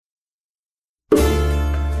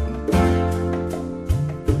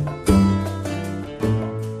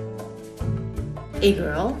a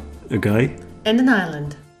girl, a guy, and an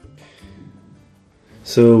island.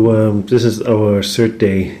 So this is our third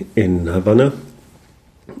day in Havana,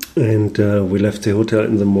 and we left the hotel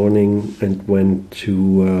in the morning and went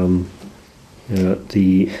to I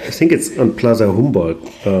think it's on Plaza Humboldt.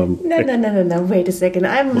 No, wait a second.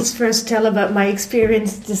 I must first tell about my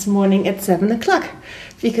experience this morning at 7 o'clock,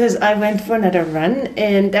 because I went for another run,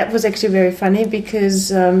 and that was actually very funny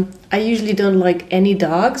because I usually don't like any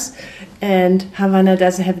dogs, and Havana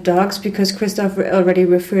doesn't have dogs because Christoph already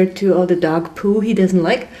referred to all the dog poo he doesn't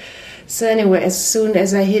like. So anyway, as soon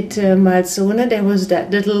as I hit Malecon, there was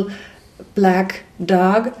that little black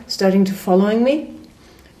dog starting to following me.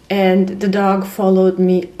 And the dog followed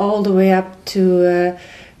me all the way up to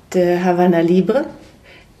the Havana Libre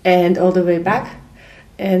and all the way back.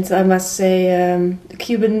 And so I must say,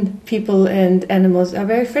 Cuban people and animals are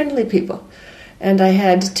very friendly people. And I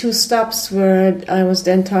had 2 stops where I was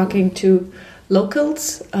then talking to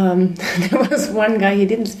locals. There was one guy, he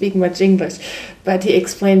didn't speak much English, but he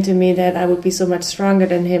explained to me that I would be so much stronger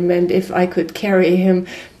than him, and if I could carry him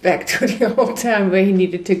back to the old town where he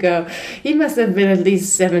needed to go. He must have been at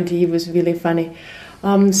least 70. He was really funny.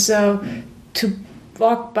 So to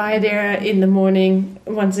walk by there in the morning,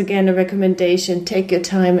 once again, a recommendation: take your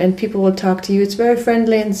time, and people will talk to you. It's very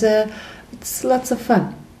friendly, and it's lots of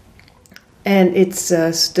fun. And it's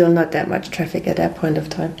still not that much traffic at that point of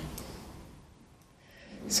time.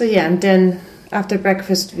 So yeah, and then after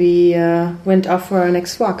breakfast we went off for our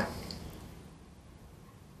next walk.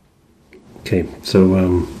 Okay,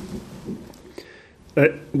 so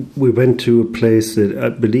we went to a place that I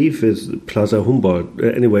believe is Plaza Humboldt.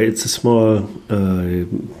 Anyway, it's a small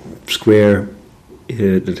square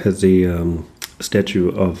that has a statue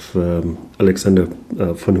of Alexander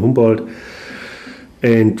von Humboldt.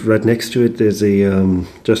 And right next to it there's a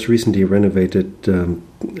just recently renovated, I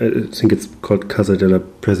think it's called Casa de la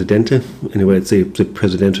Presidente. Anyway, it's the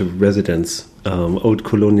presidential residence, old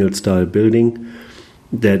colonial style building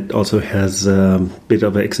that also has a bit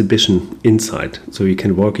of an exhibition inside. So you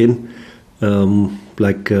can walk in.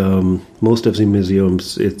 Like most of the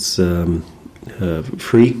museums, it's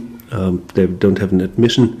free. They don't have an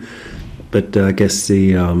admission. But I guess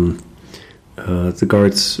the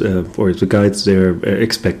guards or the guides there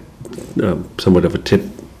expect somewhat of a tip,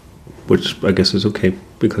 which I guess is okay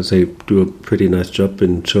because they do a pretty nice job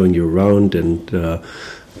in showing you around and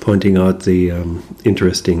pointing out the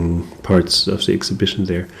interesting parts of the exhibition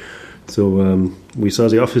there. So we saw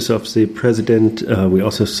the office of the president. We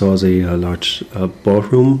also saw the large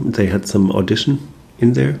ballroom. They had some audition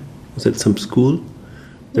in there. Was it some school?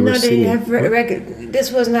 They have this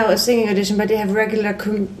was now a singing audition, but they have regular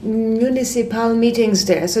municipal meetings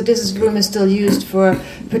there. So this room is still used for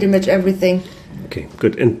pretty much everything. Okay,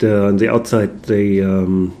 good. And on the outside, they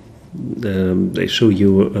show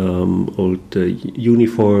you old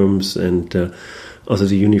uniforms and also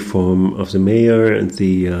the uniform of the mayor and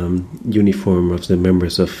the uniform of the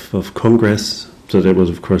members of Congress. So that was,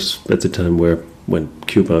 of course, at the time when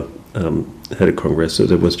Cuba had a Congress. So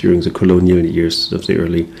that was during the colonial years of the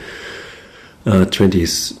early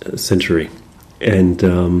 20th century. And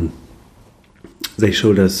they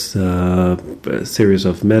showed us a series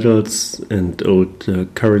of medals and old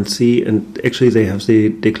currency. And actually they have the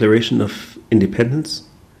Declaration of Independence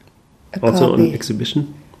also on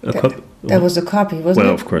exhibition. That was a copy, wasn't it?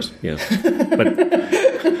 Well, of course, yeah. But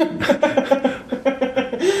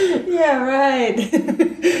yeah, right.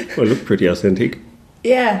 Well, it looked pretty authentic.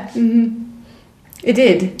 Yeah, it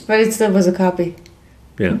did, but it still was a copy.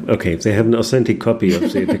 Yeah, okay. They have an authentic copy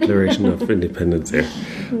of the Declaration of Independence there.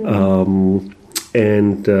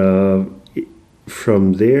 And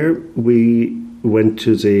from there, we went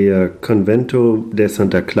to the Convento de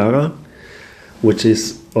Santa Clara, which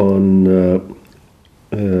is on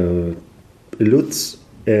Lutz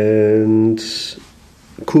and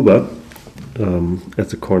Cuba at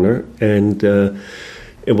the corner. And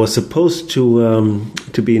it was supposed to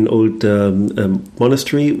be an old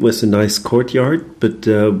monastery with a nice courtyard, but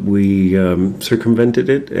we circumvented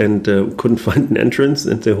it and couldn't find an entrance,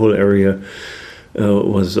 and the whole area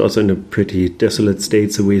was also in a pretty desolate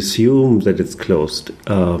state, so we assume that it's closed.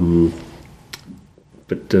 But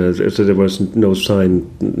so there was no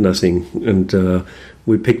sign, nothing, and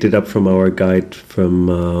we picked it up from our guide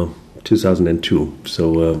from 2002,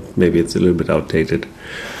 so maybe it's a little bit outdated.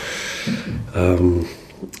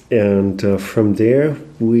 And from there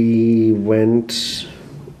we went.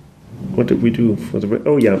 What did we do for the?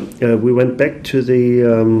 Oh yeah, we went back to the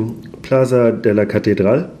Plaza de la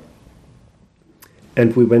Catedral,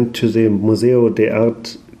 and we went to the Museo de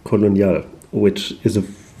Arte Colonial, which is a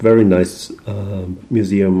very nice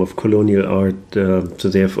museum of colonial art. So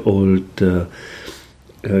they have old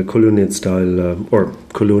colonial style or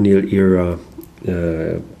colonial era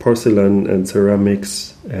porcelain and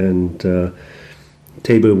ceramics and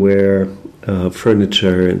tableware,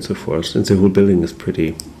 furniture, and so forth. And the whole building is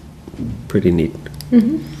pretty neat.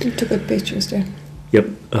 Mm-hmm. You took good pictures there. Yep.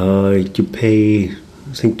 You pay,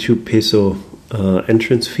 I think, 2 peso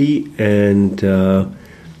entrance fee, and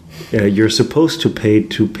you're supposed to pay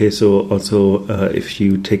 2 peso also if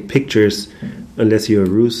you take pictures, unless you're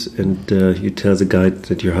Rus and you tell the guide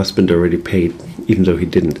that your husband already paid, even though he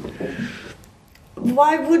didn't.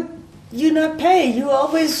 Why would you not pay? You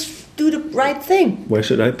always do the right thing. Why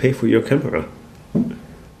should I pay for your camera?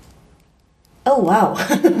 Oh, wow.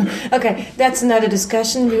 Okay, that's another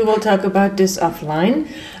discussion. We will talk about this offline.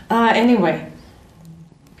 Anyway,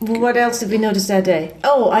 what else did we notice that day?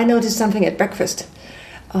 Oh, I noticed something at breakfast.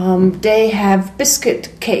 They have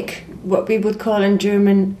biscuit cake, what we would call in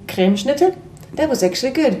German Cremeschnitte. That was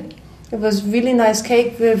actually good. It was really nice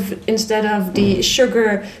cake with, instead of the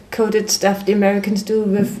sugar-coated stuff the Americans do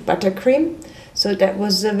with buttercream. So that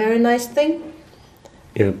was a very nice thing.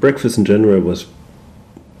 Yeah, breakfast in general was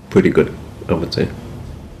pretty good, I would say.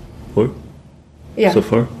 Or? Yeah. So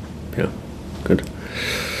far? Yeah, good.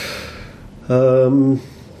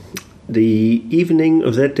 The evening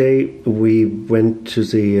of that day, we went to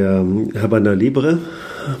the Havana Libre,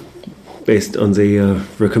 based on the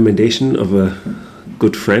recommendation of a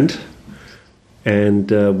good friend. And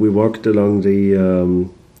we walked along the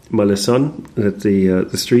Malecon, that's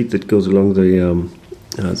the street that goes along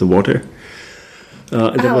the water.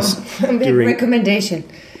 And that was during recommendation.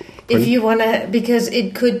 If you want to, because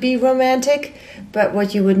it could be romantic, but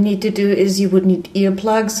what you would need to do is you would need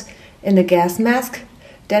earplugs and a gas mask.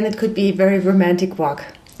 Then it could be a very romantic walk.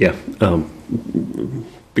 Yeah,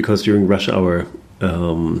 because during rush hour,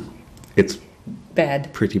 it's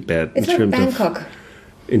bad. Pretty bad. It's like Bangkok.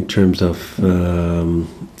 In terms of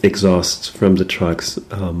exhaust from the trucks.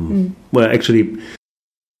 Well, actually...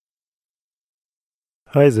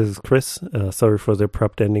 Hi, this is Chris. Sorry for the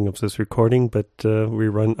abrupt ending of this recording, but we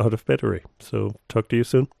run out of battery. So talk to you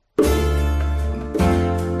soon.